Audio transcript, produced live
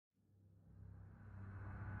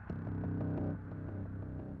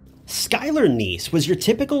Skylar Neese was your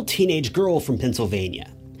typical teenage girl from Pennsylvania.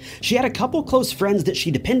 She had a couple close friends that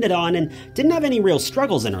she depended on and didn't have any real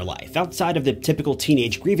struggles in her life outside of the typical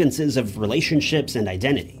teenage grievances of relationships and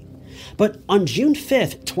identity. But on June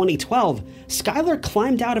 5th, 2012, Skylar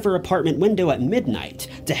climbed out of her apartment window at midnight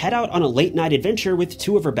to head out on a late-night adventure with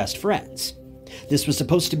two of her best friends. This was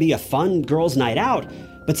supposed to be a fun girls' night out,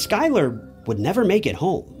 but Skylar would never make it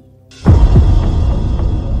home.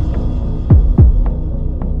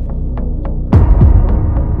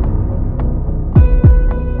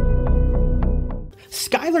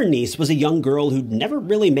 Skylar Neese was a young girl who never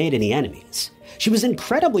really made any enemies. She was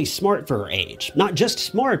incredibly smart for her age, not just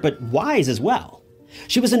smart, but wise as well.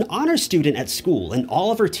 She was an honor student at school, and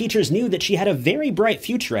all of her teachers knew that she had a very bright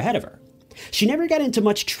future ahead of her. She never got into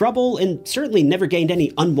much trouble and certainly never gained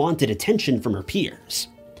any unwanted attention from her peers.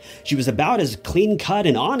 She was about as clean-cut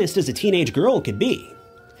and honest as a teenage girl could be.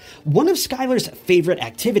 One of Skylar's favorite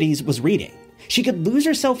activities was reading. She could lose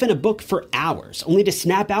herself in a book for hours, only to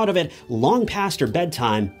snap out of it long past her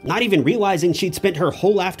bedtime, not even realizing she'd spent her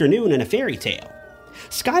whole afternoon in a fairy tale.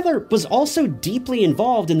 Skylar was also deeply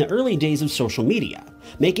involved in the early days of social media,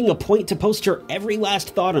 making a point to post her every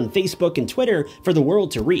last thought on Facebook and Twitter for the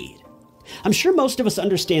world to read. I'm sure most of us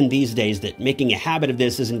understand these days that making a habit of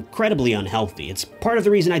this is incredibly unhealthy. It's part of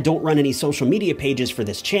the reason I don't run any social media pages for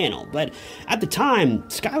this channel, but at the time,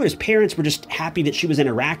 Skylar's parents were just happy that she was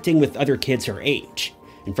interacting with other kids her age,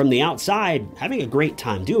 and from the outside, having a great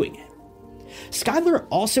time doing it. Skylar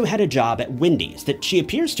also had a job at Wendy's that she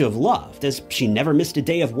appears to have loved, as she never missed a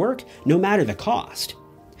day of work, no matter the cost.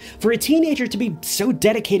 For a teenager to be so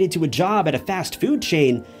dedicated to a job at a fast food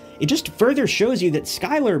chain, it just further shows you that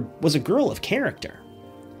Skylar was a girl of character.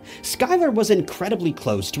 Skylar was incredibly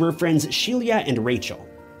close to her friends Sheila and Rachel.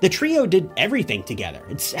 The trio did everything together.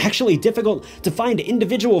 It's actually difficult to find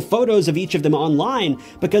individual photos of each of them online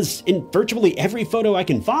because in virtually every photo I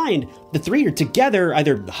can find, the three are together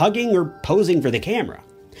either hugging or posing for the camera.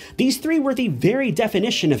 These three were the very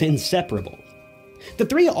definition of inseparable. The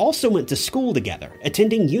three also went to school together,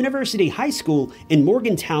 attending University High School in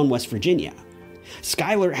Morgantown, West Virginia.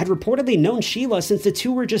 Skylar had reportedly known Sheila since the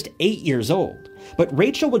two were just 8 years old, but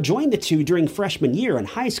Rachel would join the two during freshman year in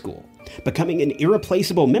high school, becoming an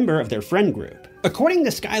irreplaceable member of their friend group. According to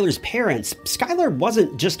Skylar's parents, Skylar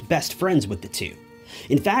wasn't just best friends with the two.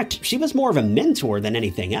 In fact, she was more of a mentor than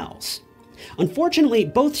anything else. Unfortunately,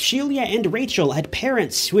 both Sheila and Rachel had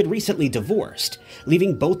parents who had recently divorced,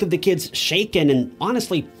 leaving both of the kids shaken and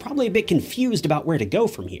honestly probably a bit confused about where to go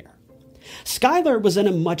from here. Skylar was in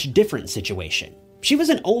a much different situation. She was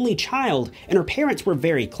an only child, and her parents were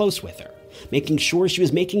very close with her, making sure she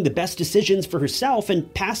was making the best decisions for herself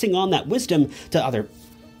and passing on that wisdom to other...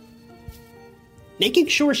 Making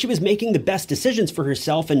sure she was making the best decisions for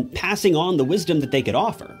herself and passing on the wisdom that they could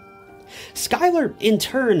offer. Skylar, in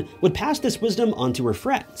turn, would pass this wisdom on to her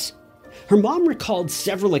friends. Her mom recalled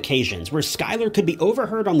several occasions where Skylar could be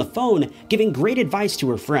overheard on the phone giving great advice to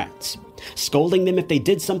her friends, scolding them if they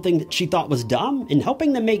did something that she thought was dumb and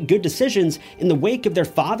helping them make good decisions in the wake of their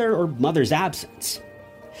father or mother's absence.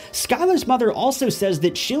 Skylar's mother also says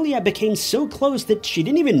that Sheila became so close that she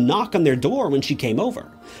didn't even knock on their door when she came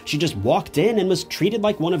over. She just walked in and was treated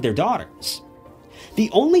like one of their daughters. The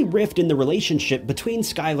only rift in the relationship between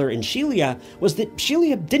Skylar and Sheila was that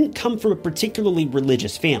Sheila didn't come from a particularly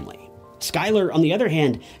religious family. Skylar, on the other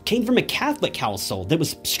hand, came from a Catholic household that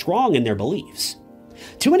was strong in their beliefs.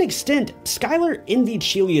 To an extent, Skylar envied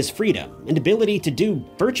Sheila's freedom and ability to do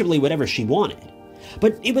virtually whatever she wanted.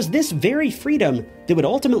 But it was this very freedom that would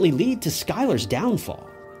ultimately lead to Skylar's downfall.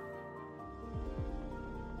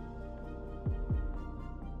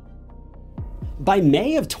 By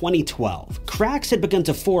May of 2012, cracks had begun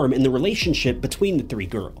to form in the relationship between the three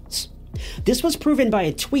girls. This was proven by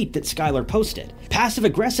a tweet that Skylar posted,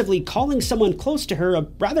 passive-aggressively calling someone close to her a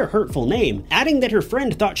rather hurtful name, adding that her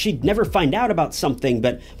friend thought she'd never find out about something,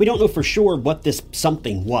 but we don't know for sure what this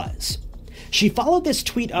something was. She followed this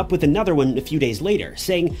tweet up with another one a few days later,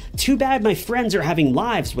 saying, "Too bad my friends are having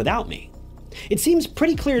lives without me." It seems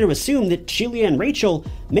pretty clear to assume that Sheila and Rachel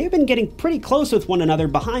may have been getting pretty close with one another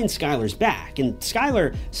behind Skylar's back, and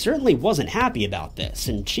Skylar certainly wasn't happy about this,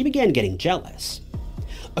 and she began getting jealous.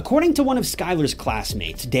 According to one of Skylar's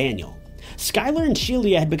classmates, Daniel, Skylar and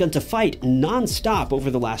Sheila had begun to fight non-stop over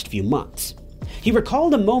the last few months. He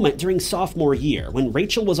recalled a moment during sophomore year when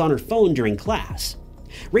Rachel was on her phone during class.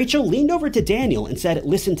 Rachel leaned over to Daniel and said,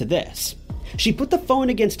 "Listen to this." She put the phone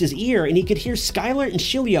against his ear and he could hear Skylar and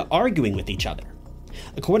Sheila arguing with each other.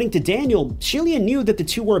 According to Daniel, Sheila knew that the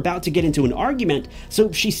two were about to get into an argument,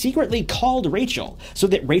 so she secretly called Rachel so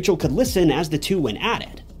that Rachel could listen as the two went at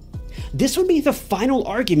it. This would be the final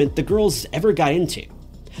argument the girls ever got into.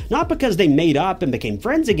 Not because they made up and became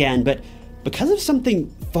friends again, but because of something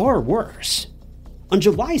far worse. On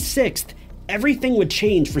July 6th, everything would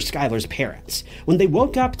change for Skylar's parents when they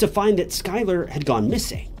woke up to find that Skylar had gone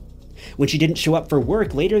missing. When she didn't show up for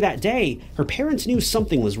work later that day, her parents knew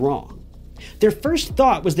something was wrong. Their first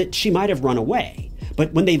thought was that she might have run away,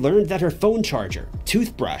 but when they learned that her phone charger,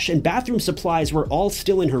 toothbrush, and bathroom supplies were all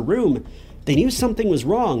still in her room, they knew something was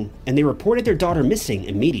wrong, and they reported their daughter missing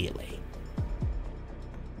immediately.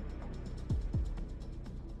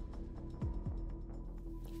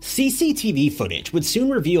 CCTV footage would soon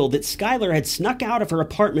reveal that Skylar had snuck out of her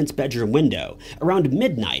apartment's bedroom window around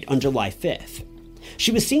midnight on July 5th.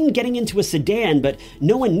 She was seen getting into a sedan, but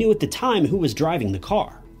no one knew at the time who was driving the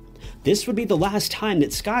car. This would be the last time that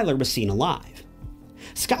Skylar was seen alive.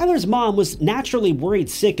 Skylar's mom was naturally worried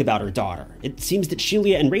sick about her daughter. It seems that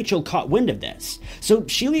Sheila and Rachel caught wind of this, so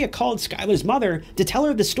Sheila called Skylar's mother to tell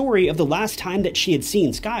her the story of the last time that she had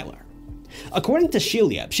seen Skylar. According to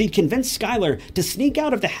Sheila, she'd convinced Skylar to sneak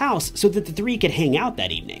out of the house so that the three could hang out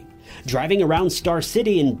that evening, driving around Star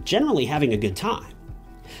City and generally having a good time.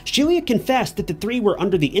 Sheila confessed that the three were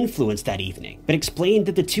under the influence that evening, but explained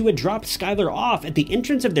that the two had dropped Skylar off at the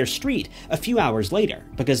entrance of their street a few hours later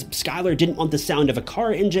because Skylar didn't want the sound of a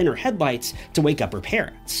car engine or headlights to wake up her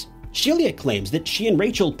parents. Sheila claims that she and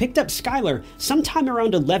Rachel picked up Skylar sometime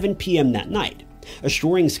around 11 p.m. that night,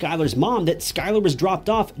 assuring Skylar's mom that Skylar was dropped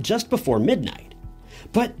off just before midnight.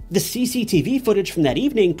 But the CCTV footage from that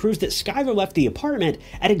evening proves that Skylar left the apartment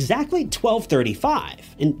at exactly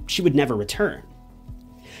 12:35, and she would never return.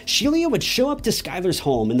 Sheila would show up to Skylar's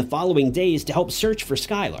home in the following days to help search for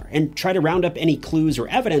Skylar and try to round up any clues or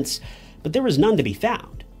evidence, but there was none to be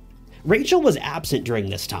found. Rachel was absent during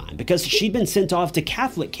this time because she'd been sent off to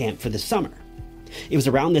Catholic camp for the summer. It was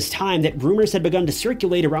around this time that rumors had begun to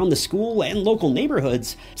circulate around the school and local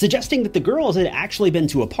neighborhoods, suggesting that the girls had actually been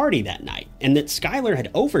to a party that night and that Skylar had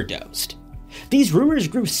overdosed. These rumors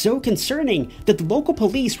grew so concerning that the local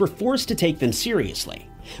police were forced to take them seriously,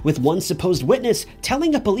 with one supposed witness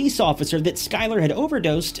telling a police officer that Skylar had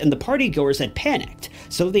overdosed and the partygoers had panicked,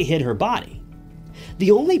 so they hid her body.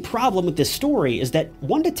 The only problem with this story is that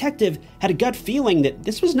one detective had a gut feeling that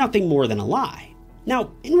this was nothing more than a lie.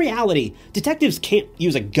 Now, in reality, detectives can't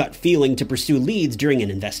use a gut feeling to pursue leads during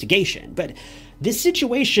an investigation, but this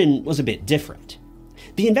situation was a bit different.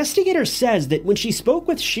 The investigator says that when she spoke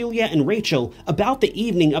with Sheila and Rachel about the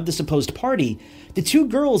evening of the supposed party, the two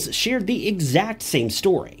girls shared the exact same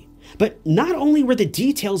story. But not only were the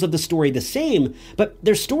details of the story the same, but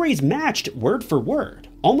their stories matched word for word,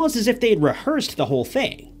 almost as if they had rehearsed the whole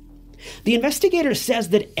thing. The investigator says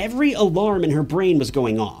that every alarm in her brain was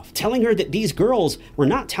going off, telling her that these girls were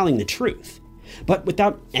not telling the truth. But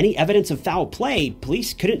without any evidence of foul play,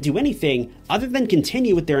 police couldn't do anything other than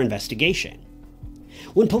continue with their investigation.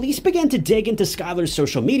 When police began to dig into Skylar's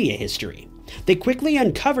social media history, they quickly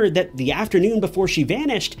uncovered that the afternoon before she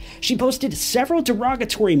vanished, she posted several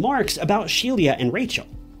derogatory marks about Sheila and Rachel.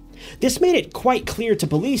 This made it quite clear to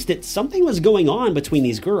police that something was going on between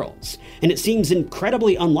these girls, and it seems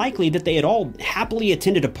incredibly unlikely that they had all happily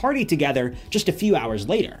attended a party together just a few hours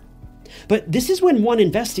later. But this is when one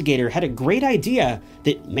investigator had a great idea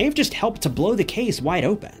that may have just helped to blow the case wide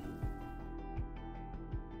open.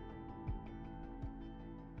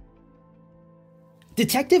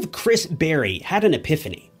 Detective Chris Berry had an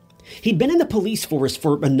epiphany. He'd been in the police force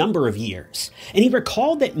for a number of years, and he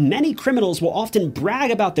recalled that many criminals will often brag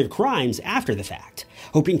about their crimes after the fact,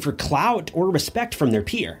 hoping for clout or respect from their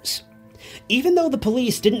peers. Even though the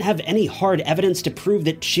police didn't have any hard evidence to prove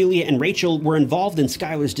that Sheila and Rachel were involved in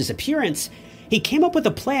Skylar's disappearance, he came up with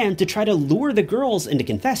a plan to try to lure the girls into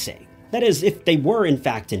confessing, that is, if they were in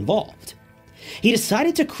fact involved. He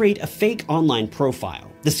decided to create a fake online profile,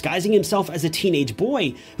 disguising himself as a teenage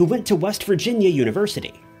boy who went to West Virginia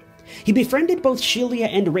University. He befriended both Sheila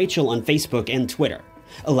and Rachel on Facebook and Twitter,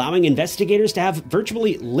 allowing investigators to have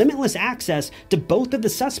virtually limitless access to both of the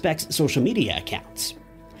suspects' social media accounts.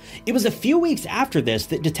 It was a few weeks after this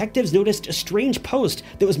that detectives noticed a strange post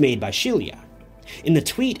that was made by Sheila. In the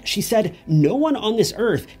tweet, she said, "No one on this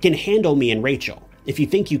earth can handle me and Rachel. If you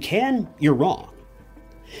think you can, you're wrong."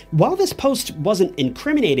 While this post wasn't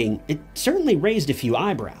incriminating, it certainly raised a few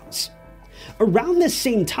eyebrows. Around this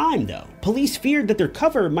same time, though, police feared that their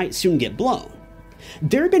cover might soon get blown.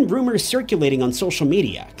 There had been rumors circulating on social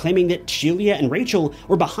media claiming that Sheila and Rachel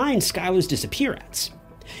were behind Skylar's disappearance.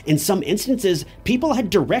 In some instances, people had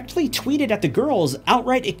directly tweeted at the girls,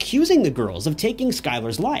 outright accusing the girls of taking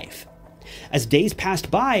Skylar's life. As days passed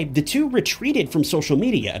by, the two retreated from social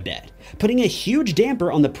media a bit, putting a huge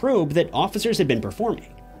damper on the probe that officers had been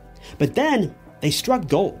performing. But then they struck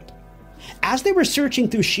gold. As they were searching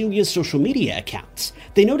through Shelia's social media accounts,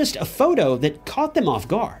 they noticed a photo that caught them off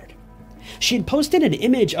guard. She had posted an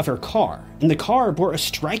image of her car, and the car bore a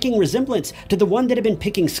striking resemblance to the one that had been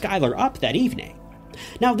picking Skylar up that evening.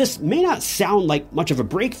 Now, this may not sound like much of a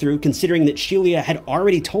breakthrough considering that Shelia had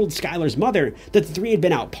already told Skylar's mother that the three had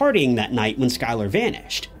been out partying that night when Skylar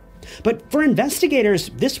vanished. But for investigators,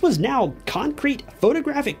 this was now concrete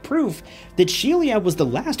photographic proof that Shelia was the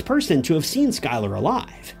last person to have seen Skylar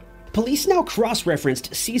alive. Police now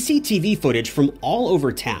cross-referenced CCTV footage from all over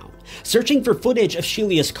town, searching for footage of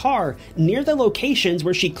Shelia's car near the locations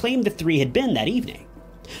where she claimed the three had been that evening.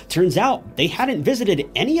 Turns out they hadn't visited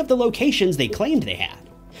any of the locations they claimed they had.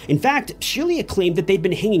 In fact, Shelia claimed that they'd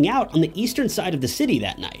been hanging out on the eastern side of the city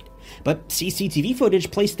that night, but CCTV footage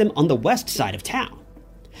placed them on the west side of town.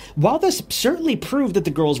 While this certainly proved that the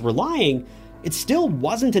girls were lying, it still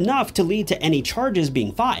wasn't enough to lead to any charges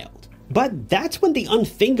being filed. But that's when the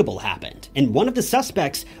unthinkable happened, and one of the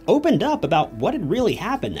suspects opened up about what had really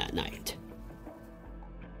happened that night.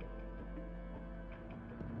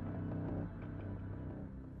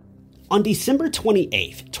 On December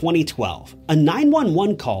 28, 2012, a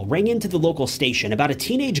 911 call rang into the local station about a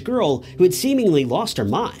teenage girl who had seemingly lost her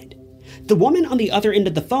mind. The woman on the other end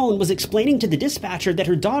of the phone was explaining to the dispatcher that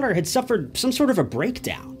her daughter had suffered some sort of a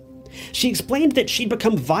breakdown. She explained that she'd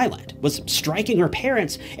become violent, was striking her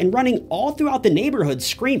parents, and running all throughout the neighborhood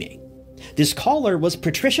screaming. This caller was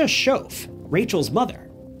Patricia Schoaf, Rachel's mother.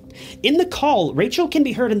 In the call, Rachel can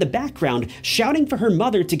be heard in the background shouting for her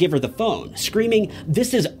mother to give her the phone, screaming,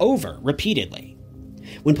 "This is over," repeatedly.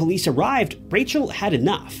 When police arrived, Rachel had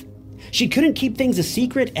enough. She couldn't keep things a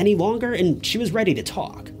secret any longer, and she was ready to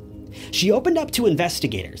talk. She opened up to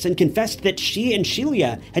investigators and confessed that she and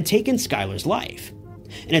Shelia had taken Skylar's life.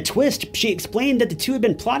 In a twist, she explained that the two had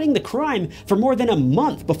been plotting the crime for more than a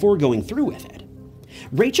month before going through with it.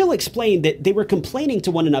 Rachel explained that they were complaining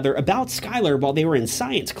to one another about Skylar while they were in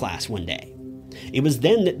science class one day. It was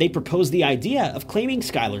then that they proposed the idea of claiming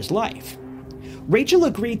Skylar's life. Rachel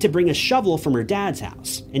agreed to bring a shovel from her dad's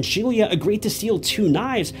house, and Shelia agreed to steal 2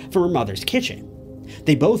 knives from her mother's kitchen.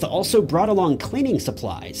 They both also brought along cleaning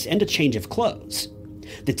supplies and a change of clothes.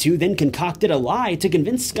 The two then concocted a lie to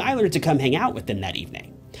convince Skylar to come hang out with them that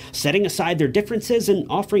evening, setting aside their differences and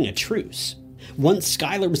offering a truce. Once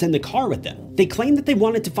Skylar was in the car with them, they claimed that they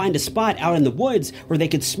wanted to find a spot out in the woods where they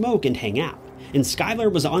could smoke and hang out, and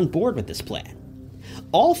Skylar was on board with this plan.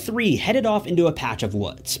 All three headed off into a patch of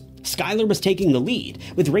woods. Skylar was taking the lead,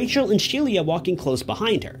 with Rachel and Shelia walking close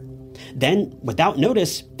behind her. Then, without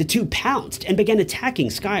notice, the two pounced and began attacking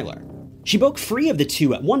Skylar. She broke free of the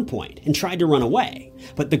two at one point and tried to run away,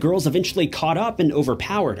 but the girls eventually caught up and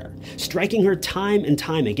overpowered her, striking her time and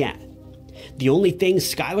time again. The only thing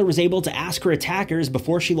Skylar was able to ask her attackers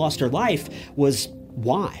before she lost her life was,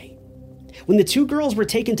 why? When the two girls were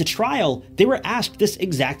taken to trial, they were asked this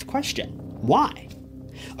exact question, why?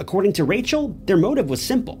 According to Rachel, their motive was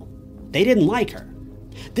simple. They didn't like her.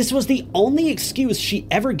 This was the only excuse she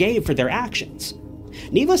ever gave for their actions.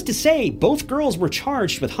 Needless to say, both girls were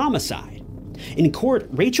charged with homicide. In court,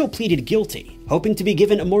 Rachel pleaded guilty, hoping to be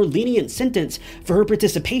given a more lenient sentence for her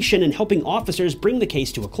participation in helping officers bring the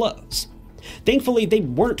case to a close. Thankfully, they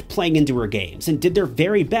weren't playing into her games and did their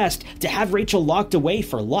very best to have Rachel locked away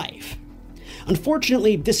for life.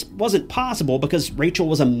 Unfortunately, this wasn't possible because Rachel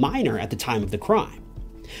was a minor at the time of the crime.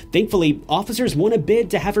 Thankfully, officers won a bid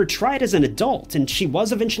to have her tried as an adult, and she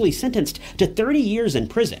was eventually sentenced to 30 years in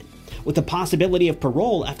prison, with the possibility of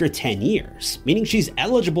parole after 10 years, meaning she's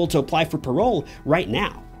eligible to apply for parole right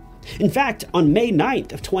now. In fact, on May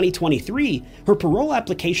 9th of 2023, her parole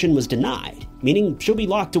application was denied, meaning she'll be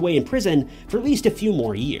locked away in prison for at least a few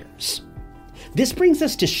more years. This brings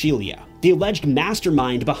us to Shelia, the alleged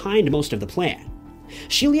mastermind behind most of the plan.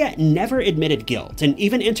 Shelia never admitted guilt and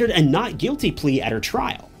even entered a not guilty plea at her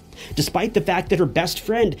trial, despite the fact that her best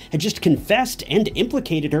friend had just confessed and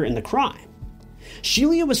implicated her in the crime.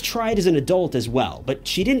 Shelia was tried as an adult as well, but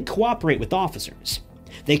she didn't cooperate with officers.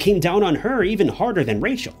 They came down on her even harder than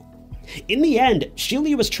Rachel. In the end,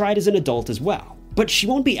 Shelia was tried as an adult as well, but she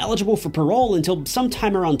won't be eligible for parole until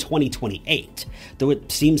sometime around 2028, though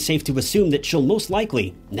it seems safe to assume that she'll most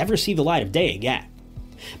likely never see the light of day again.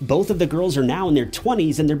 Both of the girls are now in their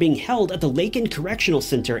 20s and they're being held at the Lakin Correctional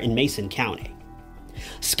Center in Mason County.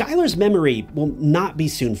 Skylar's memory will not be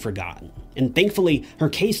soon forgotten, and thankfully, her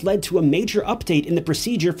case led to a major update in the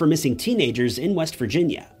procedure for missing teenagers in West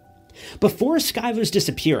Virginia. Before Skylar's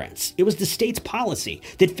disappearance, it was the state's policy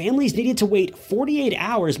that families needed to wait 48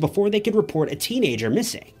 hours before they could report a teenager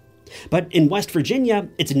missing. But in West Virginia,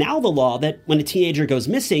 it's now the law that when a teenager goes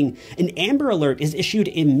missing, an Amber Alert is issued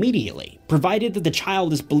immediately, provided that the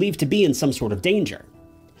child is believed to be in some sort of danger.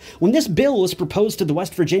 When this bill was proposed to the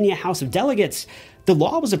West Virginia House of Delegates, the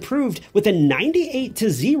law was approved with a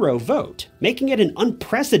 98-0 vote, making it an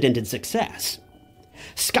unprecedented success.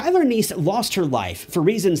 Skylar Neese lost her life for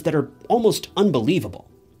reasons that are almost unbelievable.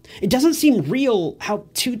 It doesn't seem real how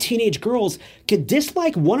two teenage girls could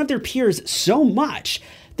dislike one of their peers so much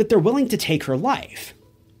that they're willing to take her life.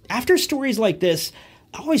 After stories like this,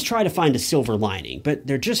 I always try to find a silver lining, but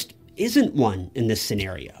there just isn't one in this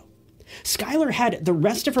scenario. Skylar had the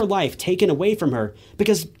rest of her life taken away from her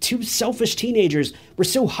because two selfish teenagers were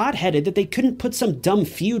so hot-headed that they couldn't put some dumb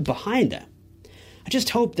feud behind them. I just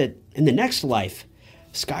hope that in the next life,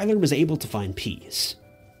 Skylar was able to find peace.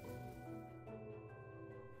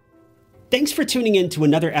 Thanks for tuning in to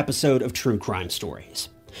another episode of True Crime Stories.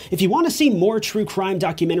 If you want to see more true crime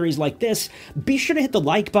documentaries like this, be sure to hit the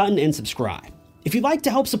like button and subscribe. If you'd like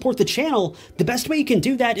to help support the channel, the best way you can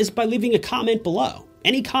do that is by leaving a comment below.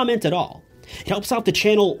 Any comment at all. It helps out the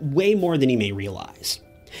channel way more than you may realize.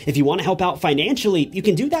 If you want to help out financially, you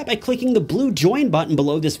can do that by clicking the blue join button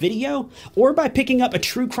below this video, or by picking up a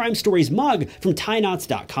True Crime Stories mug from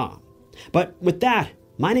TyKnots.com. But with that,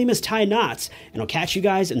 my name is Ty Knots, and I'll catch you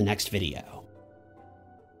guys in the next video.